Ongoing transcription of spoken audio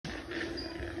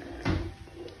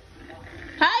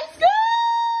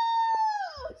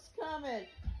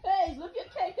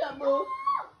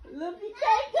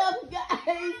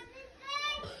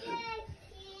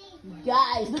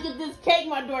guys, look at this cake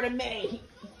my daughter made.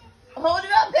 Hold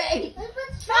it up, babe. Let's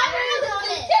put strawberries on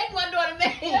This it. cake my daughter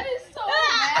made. That is so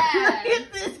bad. Look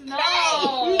at this No.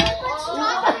 cake. Let's put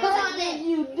strawberries on What it. did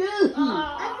you do? I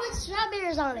put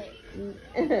strawberries on it.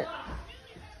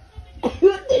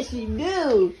 What did she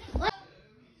do?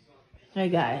 Hey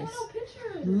guys,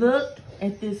 look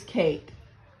at this cake.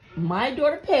 My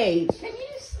daughter Paige. Can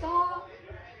you stop?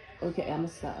 Okay, I'm gonna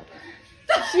stop.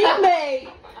 She made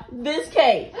this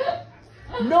cake.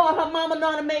 Knowing her mama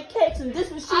know how to make cakes, and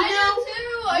this what she do?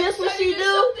 This what she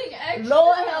do?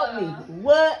 Lord help me.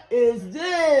 What is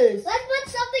this? Let's put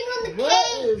something on the What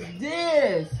cake. is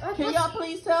this? Can y'all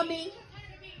please tell me?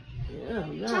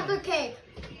 Yeah. Chocolate cake.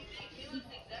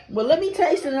 Well, let me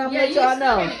taste it and I'll let y'all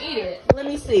know. Eat it. Let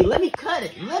me see. Let me cut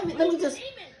it. Let me just.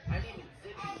 I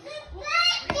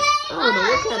don't know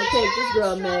what kind of cake this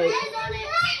girl made.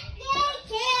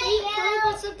 Can we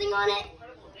put something on it?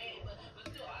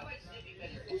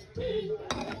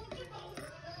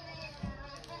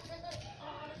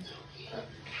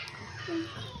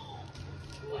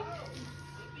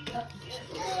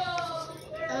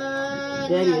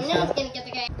 Daddy's Now it's gonna get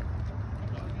the cake.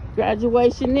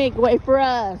 Graduation, Nick. Wait for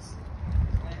us.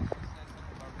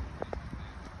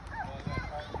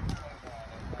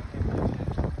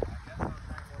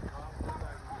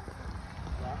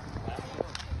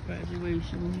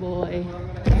 Graduation, boy.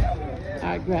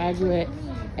 Our graduate,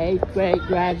 8th grade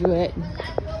graduate.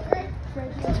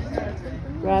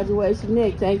 Graduation,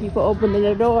 Nick. Thank you for opening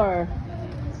the door.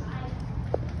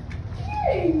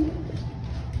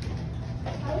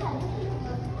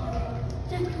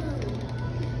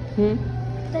 Hmm?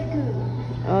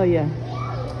 Oh yeah.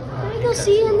 Can we go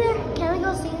see in there? Can we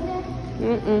go see in there?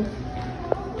 Mm-mm.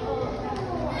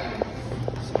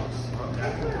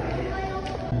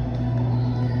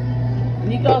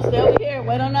 Nico, stay over here.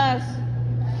 Wait on us.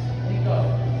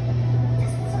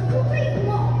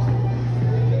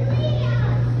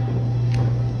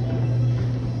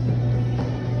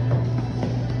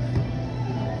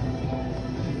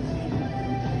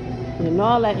 Getting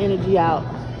all that energy out.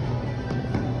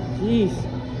 Jeez.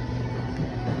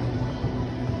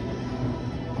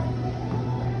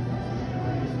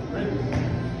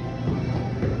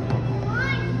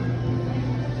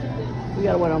 We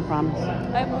gotta wait on Promise.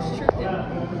 I almost tripped it.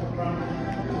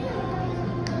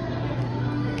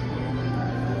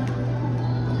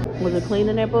 Was it clean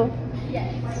in there, boo?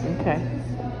 Yes. Okay.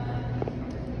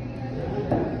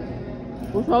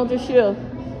 What's wrong with your shoe?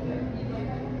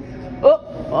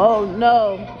 Oh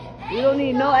no. We don't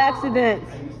need no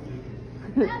accidents.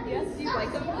 Yes, do you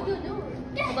like them?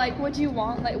 Like, would you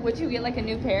want, like, would you get, like, a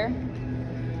new pair?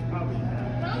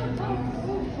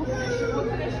 What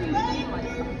kind of shoes do you like?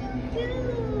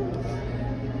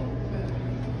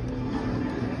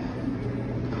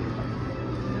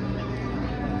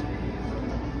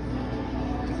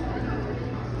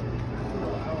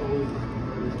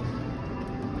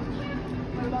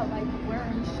 What about, like,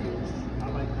 wearing shoes? I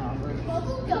like Converse.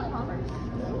 Converse.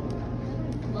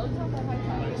 Low top, I like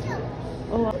Converse.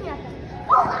 Oh,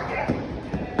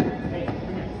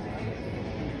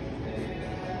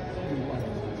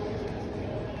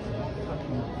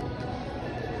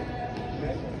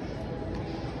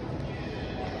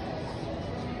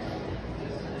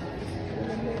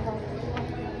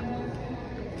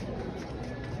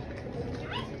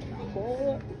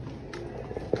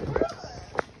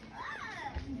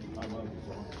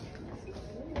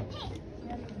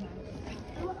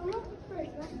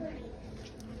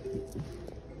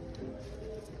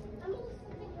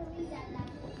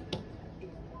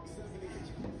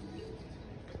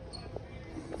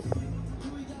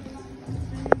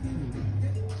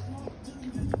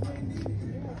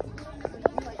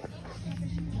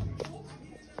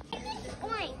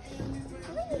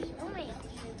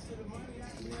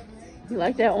 you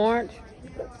like that orange?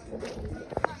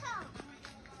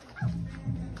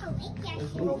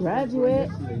 Graduate.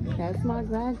 That's my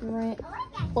graduate.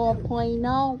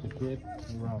 4.0.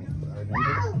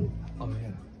 Oh,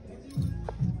 yeah.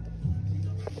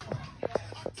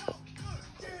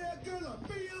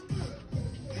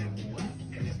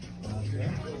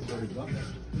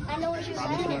 I know what you're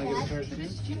saying.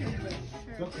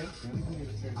 Okay.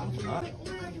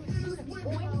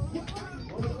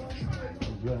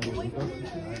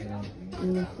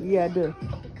 Yeah, I do.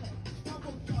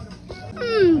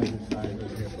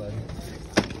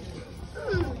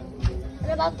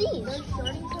 What about these?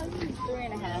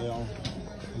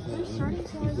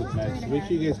 3.5. Make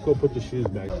sure you guys go put the shoes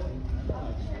back.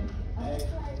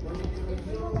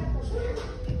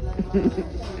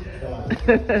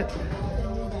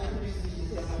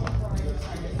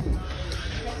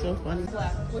 so funny.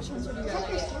 Black. Which ones would you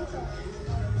rather get?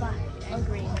 Black and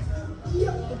green.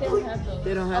 But they don't have those.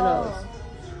 They don't have those.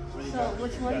 So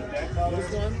which one?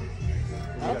 This one?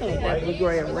 I think that was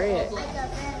gray and red.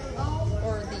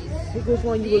 Or these. Pick which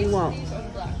one you really want. These or the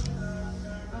black.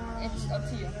 It's up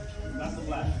to you.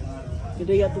 But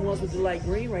they got the ones with the light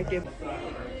green right there.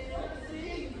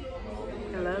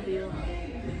 I love you.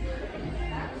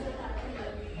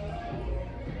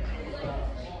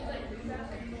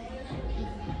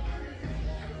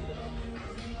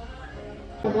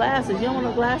 Glasses. You don't want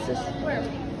no glasses? Where?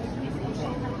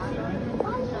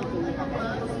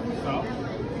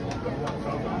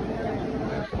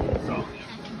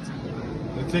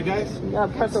 That's it, guys?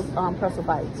 Pretzel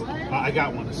bites. I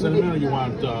got one. The cinnamon, or you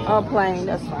want Plain,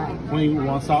 that's fine. plain? You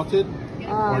want salted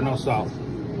or no salt?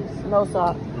 No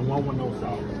salt. And one with no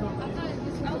salt.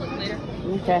 I'll look later.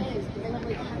 Okay.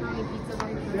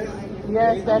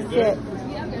 Yes, that's it.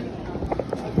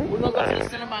 We're gonna go to the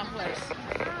cinnamon place.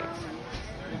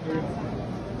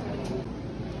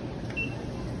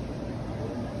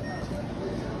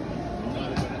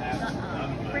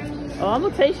 Oh, I'm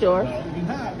gonna taste yours.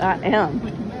 I am.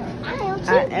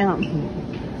 I am.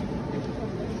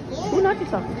 Who not you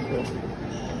talking to?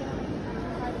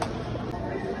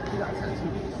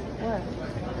 What?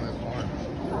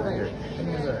 He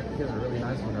has a really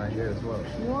nice one right here as well.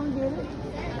 You want to get it?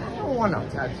 I don't want no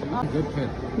tattoo. He's a good kid.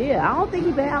 Yeah, I don't think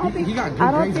he bad. I don't think he got good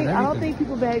I don't grades think and I don't everything. think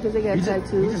people bad because they got He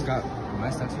tattoos. just got a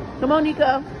nice tattoo. Come on,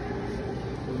 Nico.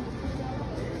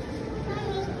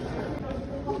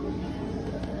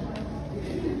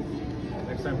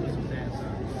 Next time, put some pants on.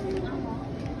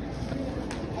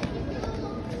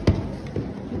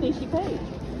 You think she paid?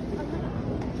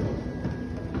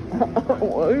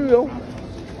 Well, you know.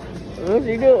 What's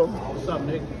he do? What's up,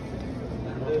 Nick?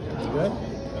 You good?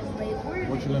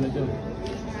 What you gonna do?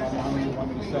 How many you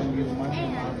want me to send you the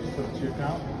money? Just put it to your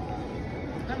account?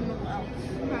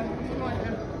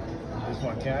 Just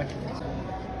want cash?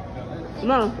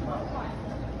 No.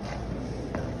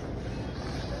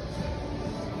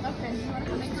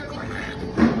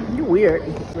 You weird.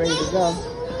 Ready to go.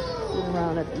 Get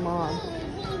around at the mall.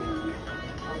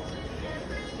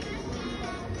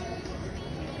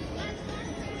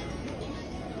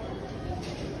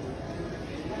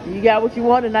 You got what you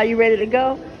want and now you ready to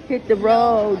go? Hit the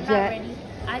road, I'm not Jack. ready.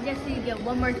 I just need to get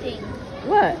one more thing.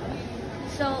 What?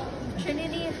 So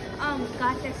Trinity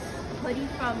got this hoodie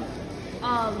from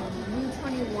Blue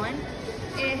 21.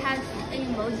 It has an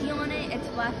emoji on it. It's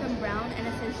black and brown and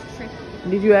it says tricky.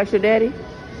 Did you ask your daddy?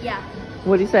 Yeah.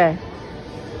 What'd he say?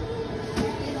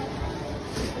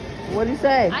 What'd he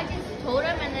say? I just told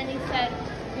him and then he said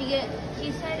we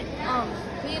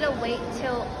need to wait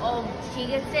till she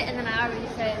gets it, and then I already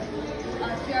said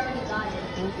she already got it.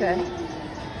 Okay.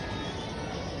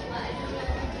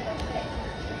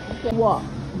 Walk,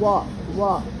 walk,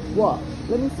 walk, walk.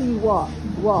 Let me see you walk,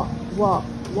 walk, walk,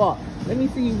 walk. Let me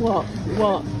see you walk,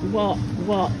 walk, walk,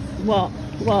 walk, walk,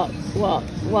 walk, walk,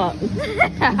 walk.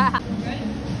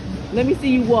 Let me see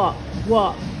you walk,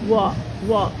 walk, walk,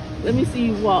 walk. Let me see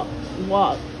you walk,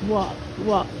 walk, walk,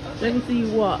 walk. Let me see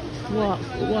you walk, walk,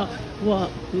 walk,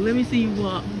 walk. Let me see you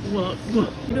walk, walk, walk.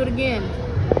 Do it again.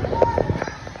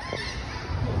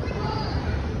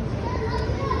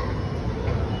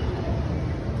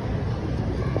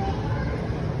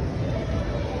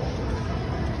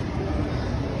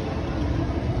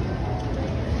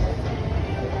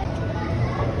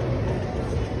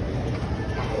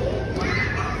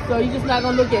 So you're just not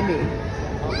gonna look at me?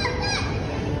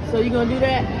 So you gonna do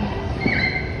that?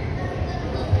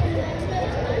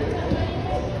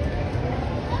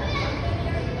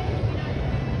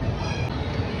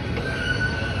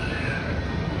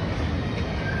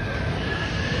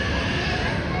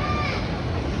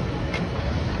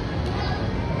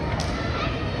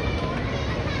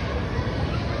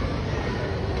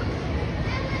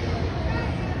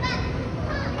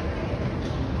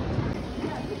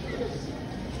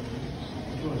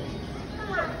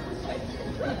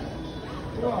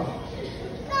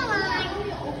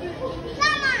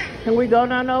 Can we go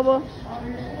now, Nova?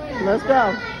 Let's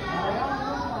go.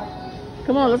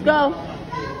 Come on, let's go.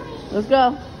 Let's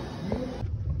go.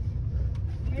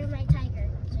 Here's my tiger.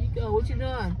 Nico, what you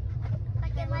doing?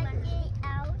 Look at my feet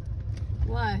out.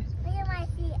 Why? Look at my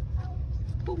feet out.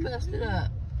 Who messed it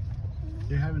up?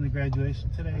 They're having the graduation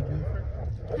today, Guilford?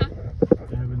 Huh?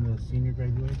 They're having the senior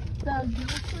graduation?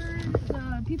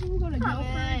 The people who go to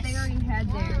Guilford, they already had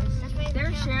theirs.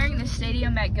 They're sharing the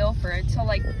stadium at Guilford, so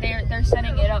like they're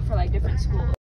setting it